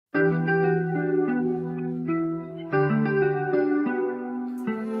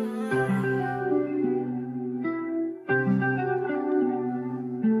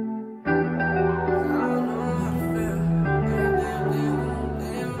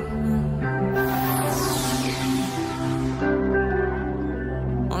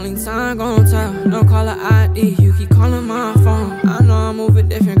time gon' tell. No caller ID, you keep calling my phone. I know I'm moving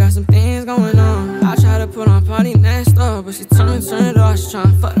different, got some things going on. I try to put on party next door, but she turn it off. She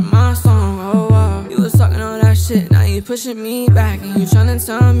tryna fuck my song. Oh, oh. You was talking all that shit, now you pushing me back, and you tryna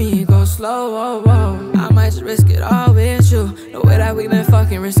tell me go slow. Oh, oh. I might just risk it all with you. The way that we been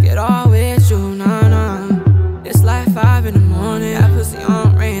fucking, risk it all with you. Nah, nah. It's like 5 in the morning. That pussy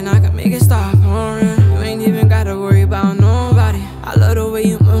on rain, I can make it stop pouring. You ain't even gotta worry about nobody. I love the way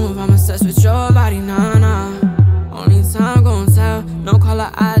you move, I'm obsessed with your body. Nah, nah. Only time gon' tell. No caller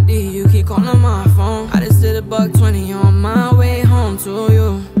ID, you keep calling my phone. I just did $120 on my way home to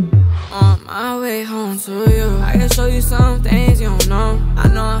you. On my way home to you. I can show you some things you don't know. I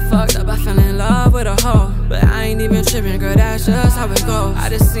know I fucked up, I fell in love with a hoe, but I ain't even tripping, girl, that's just how it goes. I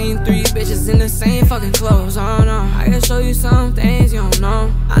just seen 3 bitches in the same fucking clothes. Oh no, I can show you some things you don't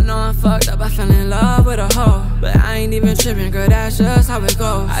know. I know I fucked up, I fell in love with a hoe, but I ain't even tripping, girl, that's just how it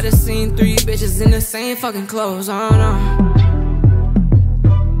goes. I just seen 3 bitches in the same fucking clothes. Oh no.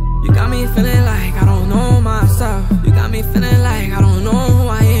 You got me feeling like I don't know myself. You got me feeling like I don't know who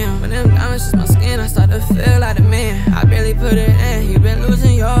I am. When them diamonds touch my skin, I start to feel like a man. I barely put it in, you been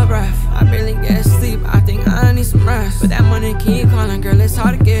losing your breath. I barely get sleep, I think I need some rest. But that money keep calling, girl, it's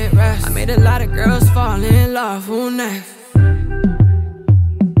hard to get rest. I made a lot of girls fall in love, who next?